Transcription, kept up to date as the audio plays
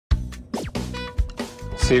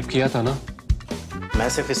Save किया था ना? मैं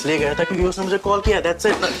सिर्फ इसलिए गया था क्योंकि उसने मुझे कॉल किया, that's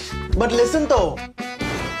it. But listen though.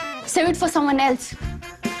 Save it for someone else.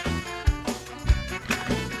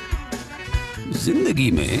 जिंदगी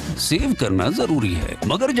में सेव करना जरूरी है,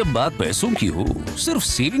 मगर जब बात पैसों की हो, सिर्फ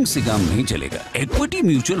सेविंग से काम नहीं चलेगा। इक्विटी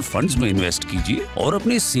म्यूचुअल फंड्स में इन्वेस्ट कीजिए और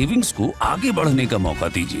अपने सेविंग्स को आगे बढ़ने का मौका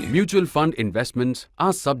दीजिए। Mutual fund investments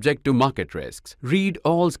are subject to market risks. Read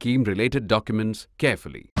all scheme-related documents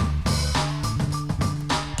carefully.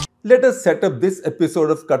 Let us set up this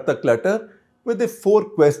episode of Cut The Clutter with a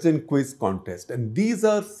 4-question quiz contest. And these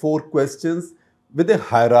are 4 questions with a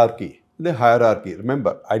hierarchy. The hierarchy.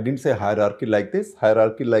 Remember, I didn't say hierarchy like this,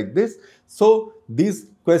 hierarchy like this. So these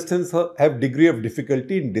questions have degree of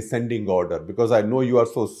difficulty in descending order, because I know you are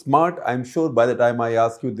so smart. I'm sure by the time I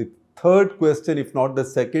ask you the 3rd question, if not the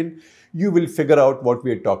 2nd, you will figure out what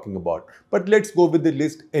we are talking about. But let's go with the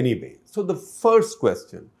list anyway. So the first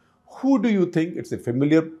question, who do you think, it's a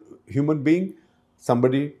familiar human being,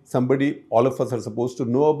 somebody all of us are supposed to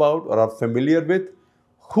know about or are familiar with,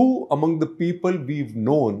 who among the people we've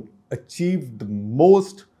known achieved the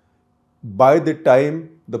most by the time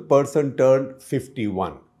the person turned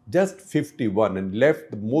 51, just 51, and left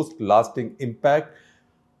the most lasting impact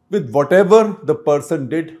with whatever the person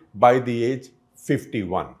did by the age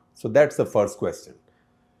 51. So that's the first question.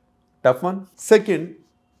 Tough one. Second,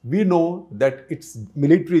 we know that it's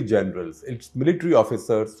military generals, it's military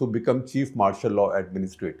officers who become chief martial law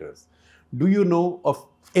administrators. Do you know of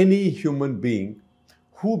any human being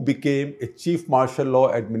who became a chief martial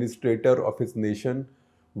law administrator of his nation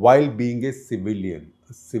while being a civilian?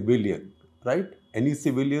 A civilian, right? Any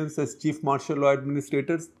civilians as chief martial law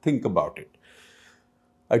administrators? Think about it.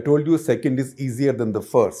 I told you second is easier than the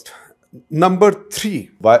first. Number 3,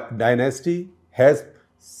 dynasty has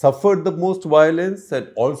suffered the most violence and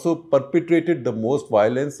also perpetrated the most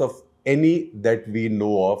violence of any that we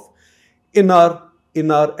know of in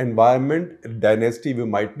our environment. Dynasty we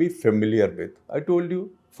might be familiar with. I told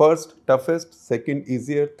you, first toughest, second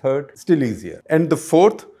easier, third still easier. And the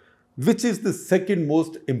 4th, which is the second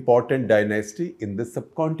most important dynasty in the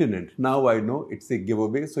subcontinent. Now I know it's a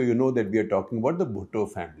giveaway, so you know that we are talking about the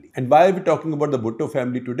Bhutto family. And why are we talking about the Bhutto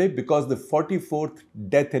family today? Because the 44th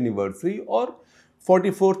death anniversary or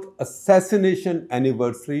 44th assassination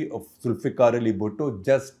anniversary of Zulfikar Ali Bhutto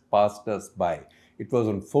just passed us by. It was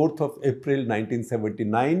on 4th of April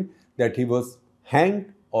 1979 that he was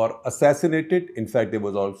hanged or assassinated. In fact, there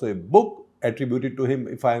was also a book attributed to him,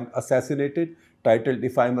 If I Am Assassinated, titled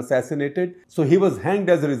If I Am Assassinated. So he was hanged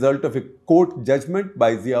as a result of a court judgment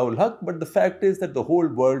by Zia-ul Haq. But the fact is that the whole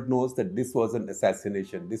world knows that this was an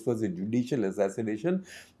assassination. This was a judicial assassination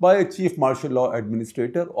by a chief martial law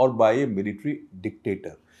administrator or by a military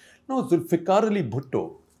dictator. Now, Zulfikar Ali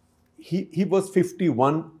Bhutto, he was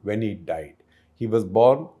 51 when he died. He was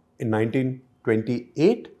born in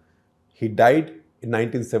 1928. He died in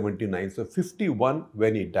 1979. So 51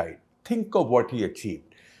 when he died. Think of what he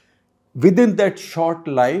achieved. Within that short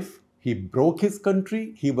life, he broke his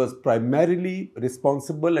country. He was primarily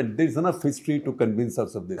responsible, and there is enough history to convince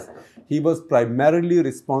us of this. He was primarily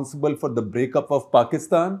responsible for the breakup of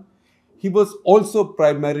Pakistan. He was also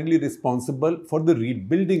primarily responsible for the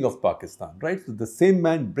rebuilding of Pakistan, right? So the same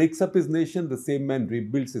man breaks up his nation, the same man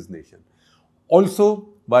rebuilds his nation. Also,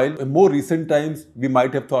 while in more recent times, we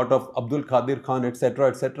might have thought of Abdul Qadir Khan,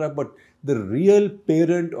 etc., but the real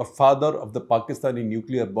parent or father of the Pakistani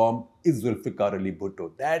nuclear bomb is Zulfikar Ali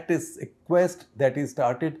Bhutto. That is a quest that he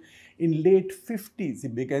started in late 50s. He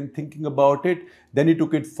began thinking about it. Then he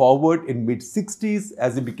took it forward in mid 60s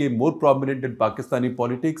as he became more prominent in Pakistani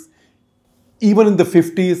politics. Even in the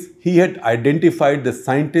 50s, he had identified the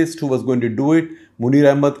scientist who was going to do it, Munir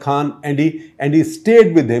Ahmad Khan, and he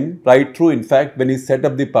stayed with him right through. In fact, when he set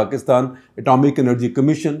up the Pakistan Atomic Energy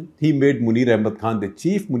Commission, he made Munir Ahmad Khan the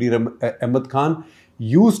chief. Munir Ahmad Khan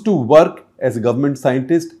used to work as a government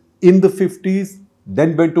scientist in the 50s,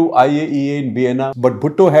 then went to IAEA in Vienna. But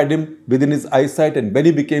Bhutto had him within his eyesight, and when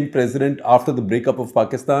he became president after the breakup of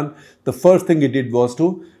Pakistan, the first thing he did was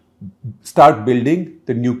to start building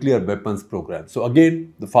the nuclear weapons program. So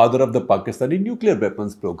again, the father of the Pakistani nuclear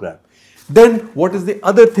weapons program. Then what is the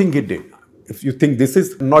other thing he did? If you think this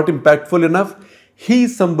is not impactful enough, he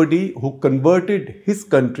is somebody who converted his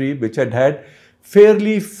country, which had had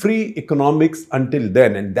fairly free economics until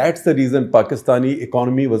then, and that's the reason Pakistani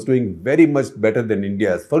economy was doing very much better than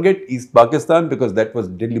India's. Forget East Pakistan, because that was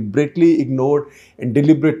deliberately ignored and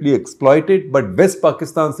deliberately exploited, but West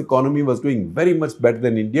Pakistan's economy was doing very much better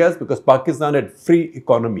than India's because Pakistan had free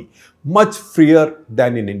economy, much freer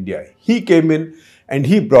than in India. He came in and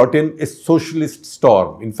he brought in a socialist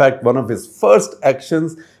storm. In fact, one of his first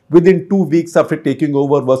actions within 2 weeks after taking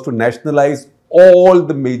over was to nationalize all of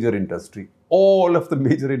the major industry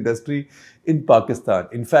in Pakistan.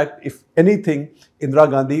 In fact, if anything, Indira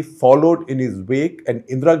Gandhi followed in his wake, and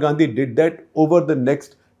Indira Gandhi did that over the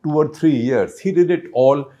next 2 or 3 years. He did it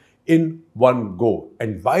all in one go.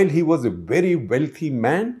 And while he was a very wealthy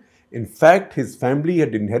man, in fact, his family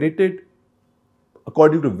had inherited,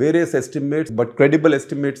 according to various estimates, but credible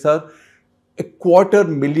estimates are,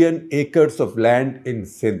 250,000 acres of land in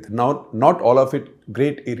Sindh. Now, not all of it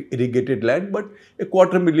great irrigated land, but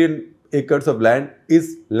 250,000 acres of land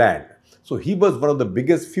is land. So he was one of the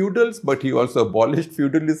biggest feudals, but he also abolished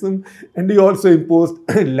feudalism, and he also imposed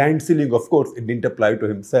land ceiling. Of course, it didn't apply to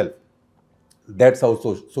himself. That's how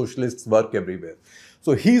socialists work everywhere.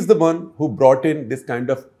 So he's the one who brought in this kind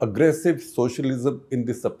of aggressive socialism in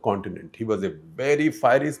the subcontinent. He was a very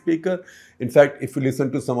fiery speaker. In fact, if you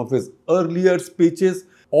listen to some of his earlier speeches,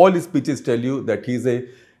 all his speeches tell you that he's a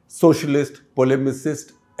socialist,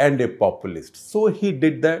 polemicist, and a populist. So he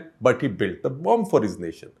did that, but he built the bomb for his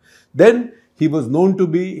nation. Then he was known to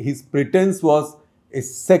be, his pretense was a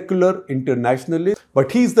secular internationalist,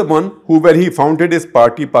 but he's the one who, when he founded his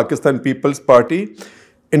party, Pakistan People's Party,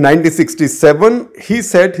 in 1967, he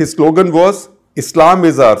said his slogan was, Islam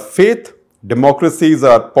is our faith, democracy is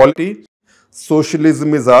our polity,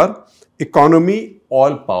 socialism is our economy,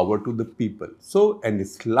 all power to the people. So an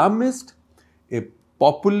Islamist, a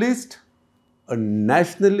populist, a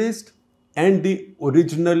nationalist, and the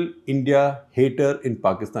original India hater in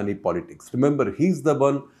Pakistani politics. Remember, he's the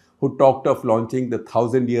one who talked of launching the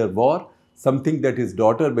 1,000-year war, something that his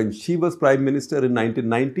daughter, when she was Prime Minister in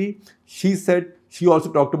 1990, she said she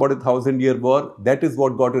also talked about a 1,000-year war. That is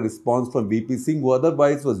what got a response from VP Singh, who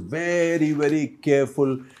otherwise was very, very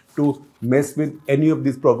careful to mess with any of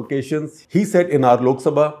these provocations. He said in our Lok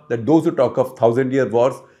Sabha that those who talk of 1,000-year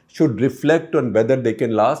wars should reflect on whether they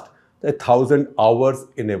can last 1,000 hours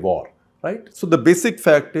in a war. Right? So the basic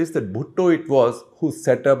fact is that Bhutto it was who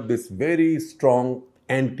set up this very strong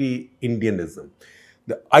anti-Indianism.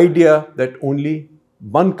 The idea that only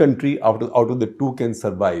one country out of the two can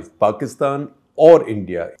survive, Pakistan or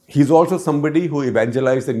India. He's also somebody who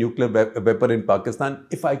evangelized the nuclear weapon in Pakistan,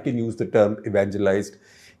 if I can use the term evangelized,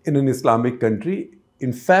 in an Islamic country.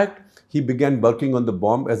 In fact, he began working on the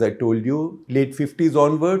bomb, as I told you, late 50s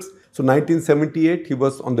onwards. So 1978, he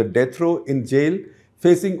was on the death row in jail,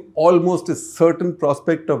 facing almost a certain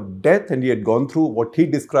prospect of death, and he had gone through what he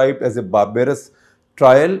described as a barbarous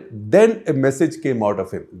trial. Then a message came out of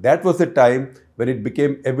him. That was the time when it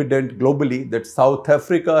became evident globally that South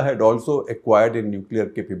Africa had also acquired a nuclear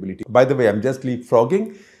capability. By the way, I'm just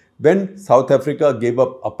leapfrogging. When South Africa gave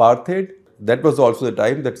up apartheid, that was also the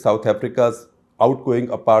time that South Africa's outgoing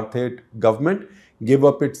apartheid government gave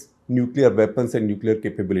up its nuclear weapons and nuclear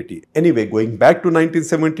capability. Anyway, going back to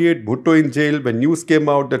 1978, Bhutto in jail, when news came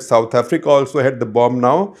out that South Africa also had the bomb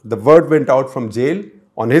now, the word went out from jail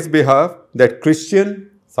on his behalf that Christian,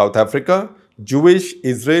 South Africa, Jewish,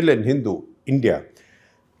 Israel and Hindu, India,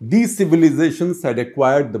 these civilizations had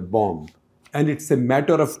acquired the bomb. And it's a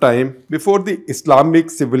matter of time before the Islamic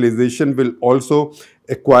civilization will also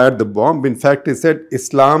acquire the bomb. In fact, he said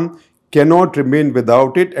Islam cannot remain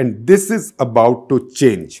without it, and this is about to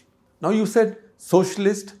change. Now you said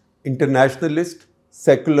socialist, internationalist,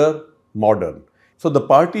 secular, modern. So the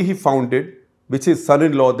party he founded, which his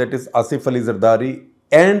son-in-law, that is Asif Ali Zardari,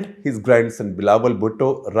 and his grandson Bilawal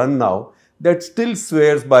Bhutto run now, that still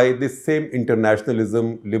swears by this same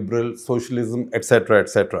internationalism, liberal, socialism, etc.,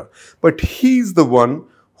 etc. But he's the one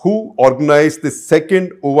who organized the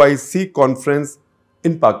second OIC conference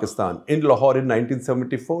in Pakistan, in Lahore in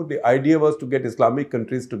 1974. The idea was to get Islamic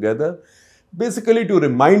countries together, basically to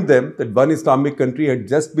remind them that one Islamic country had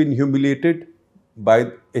just been humiliated by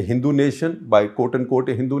a Hindu nation, by quote-unquote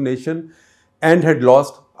a Hindu nation, and had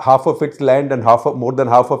lost half of its land and more than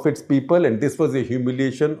half of its people, and this was a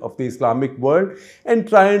humiliation of the Islamic world, and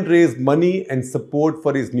try and raise money and support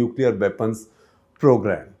for his nuclear weapons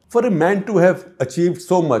program. For a man to have achieved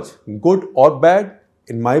so much, good or bad,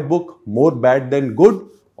 in my book, more bad than good,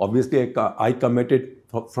 obviously I come at it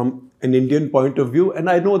from an Indian point of view, and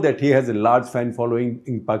I know that he has a large fan following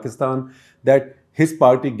in Pakistan, that his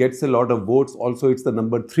party gets a lot of votes. Also, it's the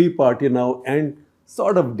number 3 party now and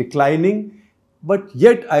sort of declining. But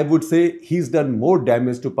yet, I would say he's done more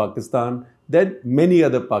damage to Pakistan than many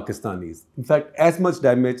other Pakistanis. In fact, as much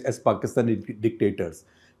damage as Pakistani dictators.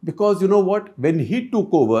 Because you know what? When he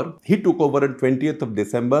took over on 20th of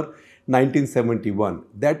December 1971.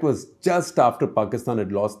 That was just after Pakistan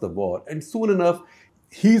had lost the war. And soon enough,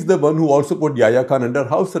 he's the one who also put Yahya Khan under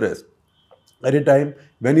house arrest at a time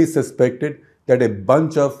when he suspected that a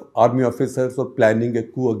bunch of army officers were planning a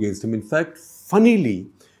coup against him. In fact, funnily,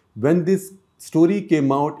 when this story came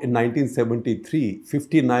out in 1973,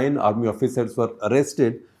 59 army officers were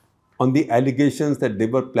arrested on the allegations that they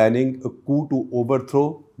were planning a coup to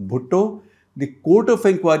overthrow Bhutto. The court of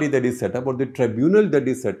inquiry that is set up, or the tribunal that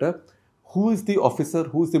is set up, who is the officer,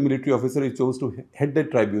 who is the military officer who chose to head the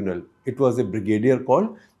tribunal? It was a brigadier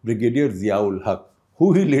called Brigadier Ziaul Haq,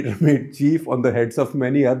 who he later made chief on the heads of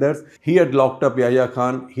many others. He had locked up Yahya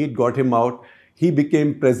Khan, he got him out, he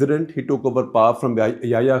became president, he took over power from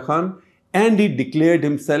Yahya Khan, and he declared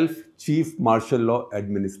himself chief martial law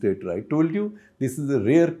administrator. I told you, this is a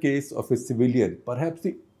rare case of a civilian, perhaps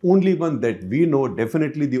the only one that we know,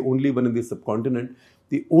 definitely the only one in the subcontinent,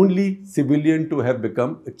 the only civilian to have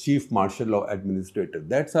become a chief martial law administrator.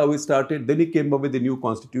 That's how he started. Then he came up with a new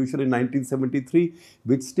constitution in 1973,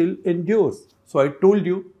 which still endures. So I told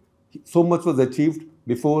you, so much was achieved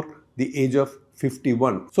before the age of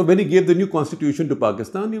 51. So when he gave the new constitution to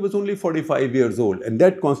Pakistan, he was only 45 years old, and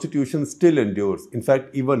that constitution still endures. In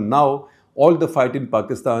fact, even now, all the fight in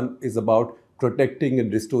Pakistan is about protecting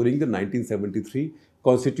and restoring the 1973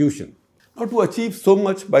 constitution. Now, to achieve so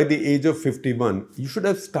much by the age of 51, you should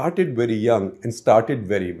have started very young and started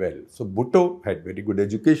very well. So Bhutto had very good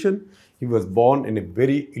education. He was born in a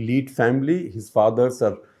very elite family. His father,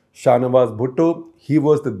 Sir Shahnawaz Bhutto, he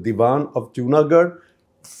was the Diwan of Junagadh.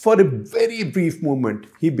 For a very brief moment,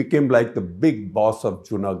 he became like the big boss of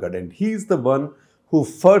Junagadh, and he is the one who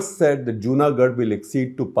first said that Junagadh will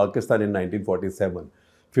accede to Pakistan in 1947.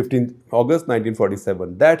 15th August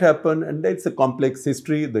 1947. That happened, and that's a complex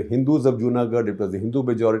history. The Hindus of Junagadh, it was a Hindu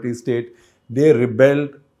majority state, they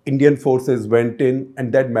rebelled, Indian forces went in,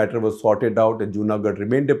 and that matter was sorted out, and Junagadh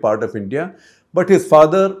remained a part of India. But his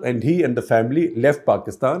father and he and the family left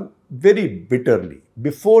Pakistan very bitterly.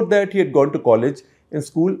 Before that, he had gone to college and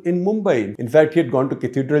school in Mumbai. In fact, he had gone to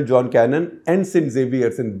Cathedral John Cannon and St.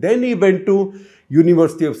 Xavier's, and then he went to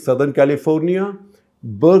University of Southern California,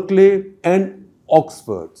 Berkeley, and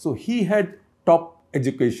Oxford. So he had top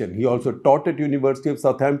education. He also taught at University of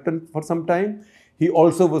Southampton for some time. He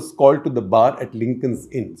also was called to the bar at Lincoln's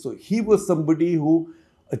Inn. So he was somebody who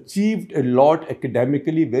achieved a lot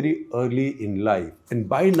academically very early in life. And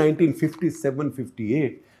by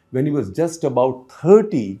 1957-58, when he was just about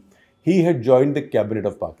 30, he had joined the cabinet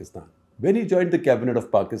of Pakistan. When he joined the cabinet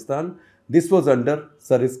of Pakistan, this was under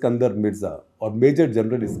Sir Iskandar Mirza, or Major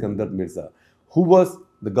General Iskandar Mirza, who was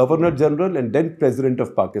the Governor General and then President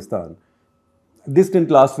of Pakistan. This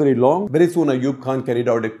didn't last very long. Very soon Ayub Khan carried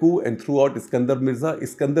out a coup and threw out Iskandar Mirza.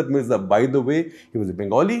 Iskandar Mirza, by the way, he was a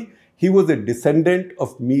Bengali. He was a descendant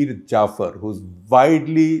of Mir Jafar, who's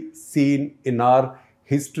widely seen in our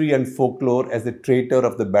history and folklore as a traitor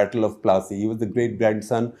of the Battle of Plassey. He was the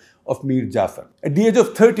great-grandson of Mir Jafar. At the age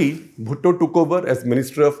of 30, Bhutto took over as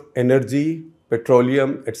Minister of Energy,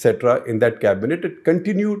 Petroleum, etc. in that cabinet. It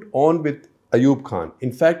continued on with Ayub Khan.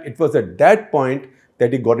 In fact, it was at that point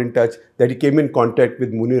that he got in touch, that he came in contact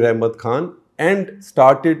with Munir Ahmad Khan and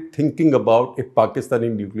started thinking about a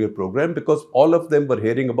Pakistani nuclear program, because all of them were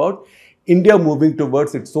hearing about India moving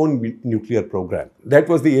towards its own nuclear program. That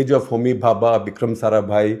was the age of Homi Bhabha, Bikram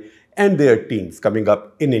Sarabhai and their teams coming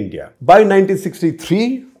up in India. By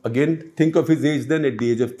 1963, again, think of his age then at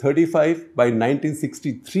the age of 35, by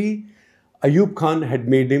 1963, Ayub Khan had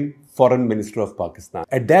made him Foreign Minister of Pakistan.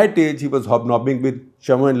 At that age, he was hobnobbing with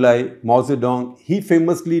Zhou Enlai, Mao Zedong. He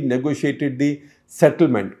famously negotiated the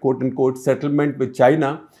settlement, quote-unquote, settlement with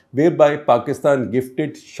China, whereby Pakistan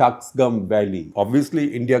gifted Shaksgam Valley.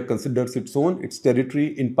 Obviously, India considers its own, its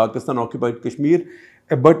territory in Pakistan-occupied Kashmir,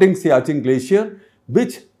 abutting Siachen Glacier,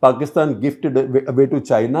 which Pakistan gifted away to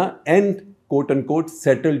China and quote-unquote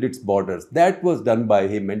settled its borders. That was done by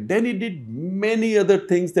him. And then he did many other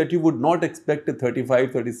things that you would not expect a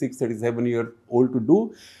 35, 36, 37-year-old to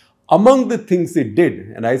do. Among the things he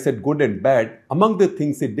did, and I said good and bad, among the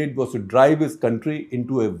things he did was to drive his country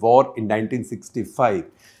into a war in 1965,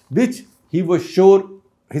 which he was sure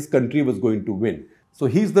his country was going to win. So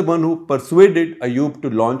he's the one who persuaded Ayub to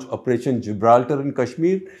launch Operation Gibraltar in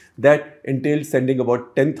Kashmir. That entailed sending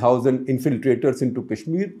about 10,000 infiltrators into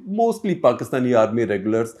Kashmir, mostly Pakistani army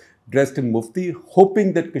regulars dressed in mufti,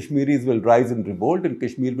 hoping that Kashmiris will rise in revolt and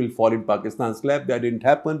Kashmir will fall in Pakistan's lap. That didn't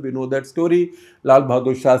happen. We know that story. Lal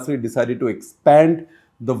Bahadur Shastri decided to expand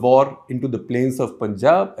the war into the plains of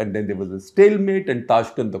Punjab, and then there was a stalemate and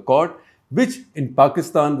Tashkent the court, which in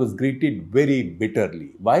Pakistan was greeted very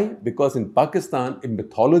bitterly. Why? Because in Pakistan, a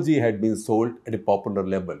mythology had been sold at a popular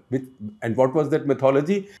level. And what was that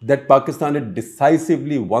mythology? That Pakistan had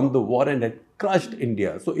decisively won the war and had crushed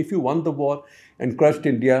India. So if you won the war and crushed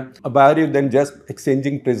India, why are you then just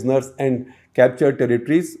exchanging prisoners and captured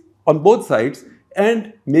territories on both sides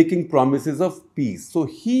and making promises of peace. So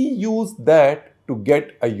he used that to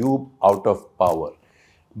get Ayub out of power.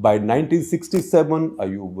 By 1967,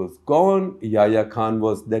 Ayub was gone. Yahya Khan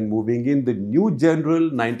was then moving in. The new general,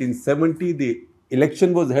 1970, the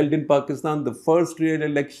election was held in Pakistan, the first real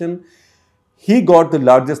election. He got the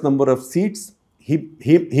largest number of seats. He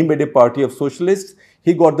made a party of socialists.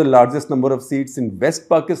 He got the largest number of seats in West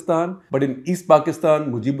Pakistan. But in East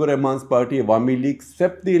Pakistan, Mujibur Rahman's party, Awami League,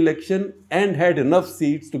 swept the election and had enough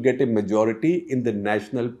seats to get a majority in the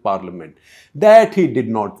national parliament. That he did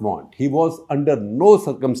not want. He was under no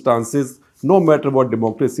circumstances, no matter what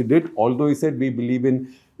democracy did, although he said we believe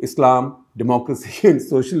in Islam, democracy and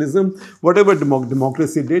socialism, whatever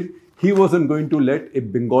democracy did, he wasn't going to let a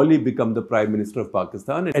Bengali become the Prime Minister of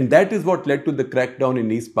Pakistan. And that is what led to the crackdown in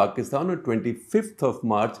East Pakistan on 25th of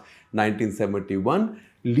March 1971,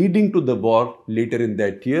 leading to the war later in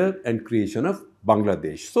that year and creation of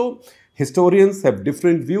Bangladesh. So historians have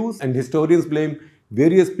different views and historians blame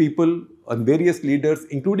various people and various leaders,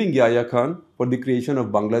 including Yahya Khan, for the creation of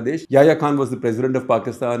Bangladesh. Yahya Khan was the President of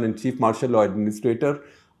Pakistan and Chief Martial Law Administrator,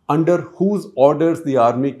 under whose orders the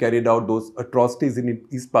army carried out those atrocities in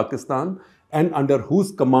East Pakistan and under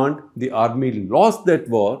whose command the army lost that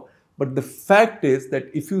war. But the fact is that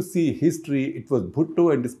if you see history, it was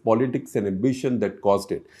Bhutto and his politics and ambition that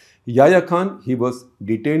caused it. Yahya Khan, he was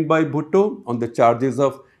detained by Bhutto on the charges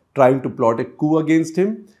of trying to plot a coup against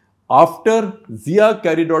him. After Zia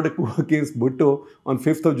carried out a coup against Bhutto on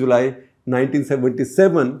 5th of July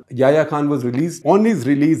 1977, Yahya Khan was released. On his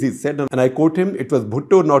release, he said, and I quote him, "It was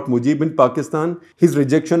Bhutto, not Mujib in Pakistan. His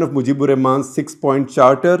rejection of Mujibur Rahman's 6-point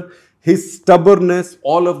charter, his stubbornness,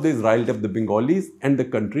 all of this riled up the Bengalis and the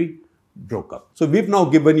country broke up." So we've now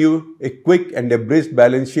given you a quick and abridged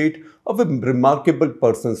balance sheet of a remarkable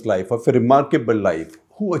person's life, of a remarkable life,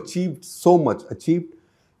 who achieved so much, achieved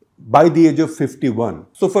by the age of 51.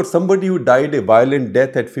 So for somebody who died a violent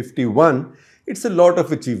death at 51, it's a lot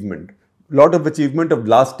of achievement. Lot of achievement of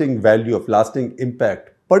lasting value, of lasting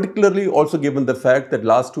impact, particularly also given the fact that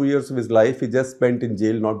last 2 years of his life he just spent in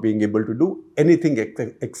jail, not being able to do anything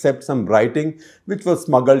except some writing which was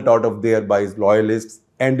smuggled out of there by his loyalists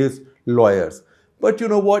and his lawyers. But you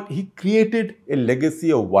know what? He created a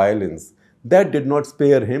legacy of violence that did not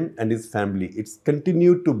spare him and his family. It's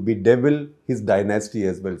continued to bedevil his dynasty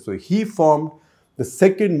as well. So he formed the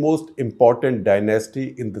second most important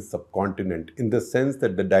dynasty in the subcontinent, in the sense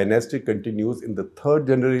that the dynasty continues in the third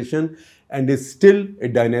generation and is still a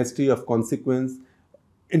dynasty of consequence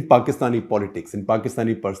in Pakistani politics, in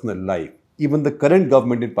Pakistani personal life. Even the current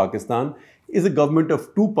government in Pakistan is a government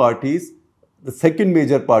of two parties. The second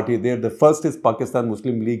major party there, the first is Pakistan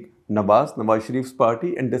Muslim League Nawaz Sharif's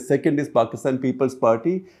party, and the second is Pakistan People's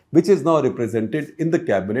Party, which is now represented in the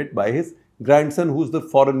cabinet by his grandson, who's the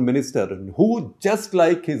foreign minister, and who, just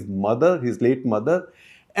like his mother, his late mother,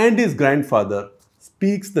 and his grandfather,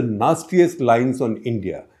 speaks the nastiest lines on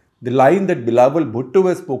India. The line that Bilawal Bhutto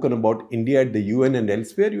has spoken about India at the UN and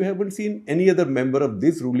elsewhere, you haven't seen any other member of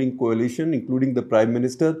this ruling coalition, including the Prime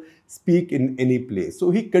Minister, speak in any place.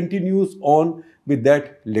 So he continues on with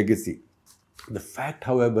that legacy. The fact,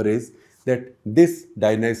 however, is that this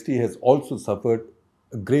dynasty has also suffered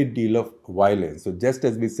a great deal of violence. So just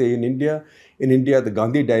as we say in India, the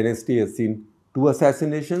Gandhi dynasty has seen 2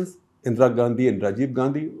 assassinations, Indira Gandhi and Rajiv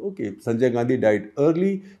Gandhi. Okay, Sanjay Gandhi died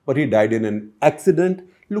early, but he died in an accident.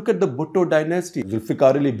 Look at the Bhutto dynasty.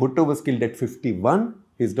 Zulfikar Ali Bhutto was killed at 51.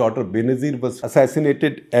 His daughter Benazir was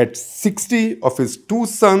assassinated at 60. Of his 2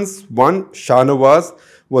 sons, one, Shahnawaz,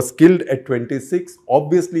 was killed at 26,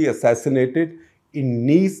 obviously assassinated in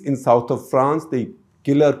Nice in south of France. The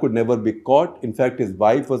killer could never be caught. In fact, his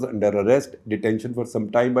wife was under arrest, detention for some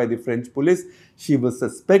time by the French police. She was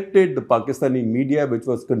suspected. The Pakistani media, which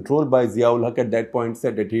was controlled by Ziaul Haq at that point,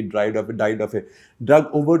 said that he died of a drug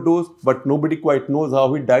overdose, but nobody quite knows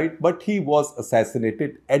how he died. But he was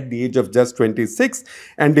assassinated at the age of just 26.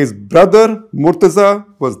 And his brother, Murtaza,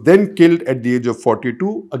 was then killed at the age of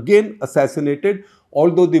 42, again assassinated,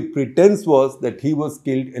 although the pretense was that he was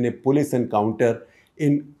killed in a police encounter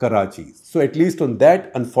in Karachi. So at least on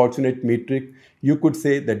that unfortunate metric, you could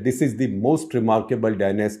say that this is the most remarkable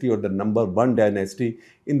dynasty, or the number 1 dynasty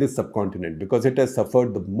in the subcontinent, because it has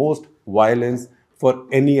suffered the most violence for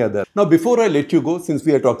any other. Now, before I let you go, since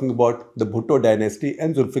we are talking about the Bhutto dynasty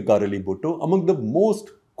and Zulfikar Ali Bhutto, among the most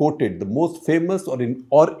quoted, the most famous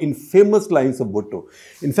or infamous lines of Bhutto,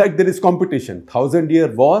 in fact, there is competition,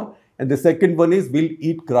 1,000-year war. And the second one is, we'll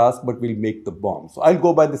eat grass, but we'll make the bomb. So I'll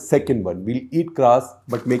go by the second one. We'll eat grass,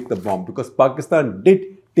 but make the bomb. Because Pakistan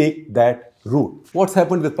did take that route. What's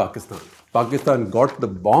happened with Pakistan? Pakistan got the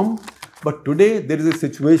bomb. But today there is a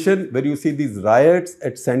situation where you see these riots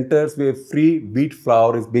at centers where free wheat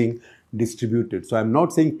flour is being distributed. So I'm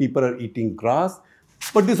not saying people are eating grass,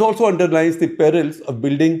 but this also underlines the perils of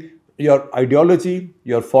building your ideology,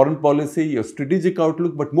 your foreign policy, your strategic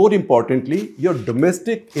outlook, but more importantly, your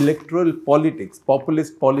domestic electoral politics,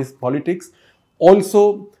 populist politics,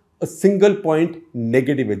 also a single point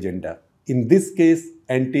negative agenda. In this case,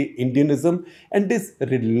 anti-Indianism and this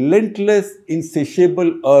relentless,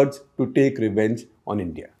 insatiable urge to take revenge on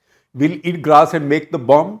India. We'll eat grass and make the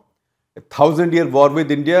bomb. A 1,000-year war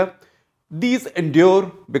with India. These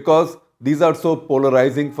endure because these are so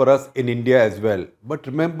polarizing for us in India as well. But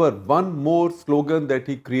remember, one more slogan that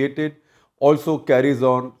he created also carries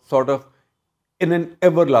on sort of in an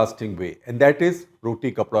everlasting way, and that is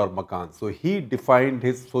roti, kapda aur makan. So he defined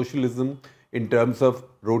his socialism in terms of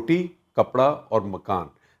roti, kapda or makan.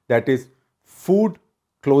 That is food,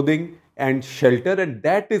 clothing and shelter, and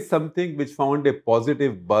that is something which found a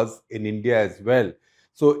positive buzz in India as well.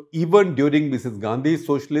 So even during Mrs. Gandhi's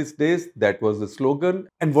socialist days, that was the slogan.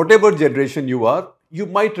 And whatever generation you are, you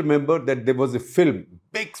might remember that there was a film,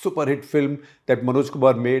 big super hit film that Manoj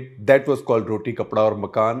Kumar made that was called Roti, Kapda aur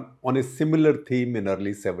Makan on a similar theme in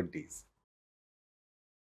early 70s.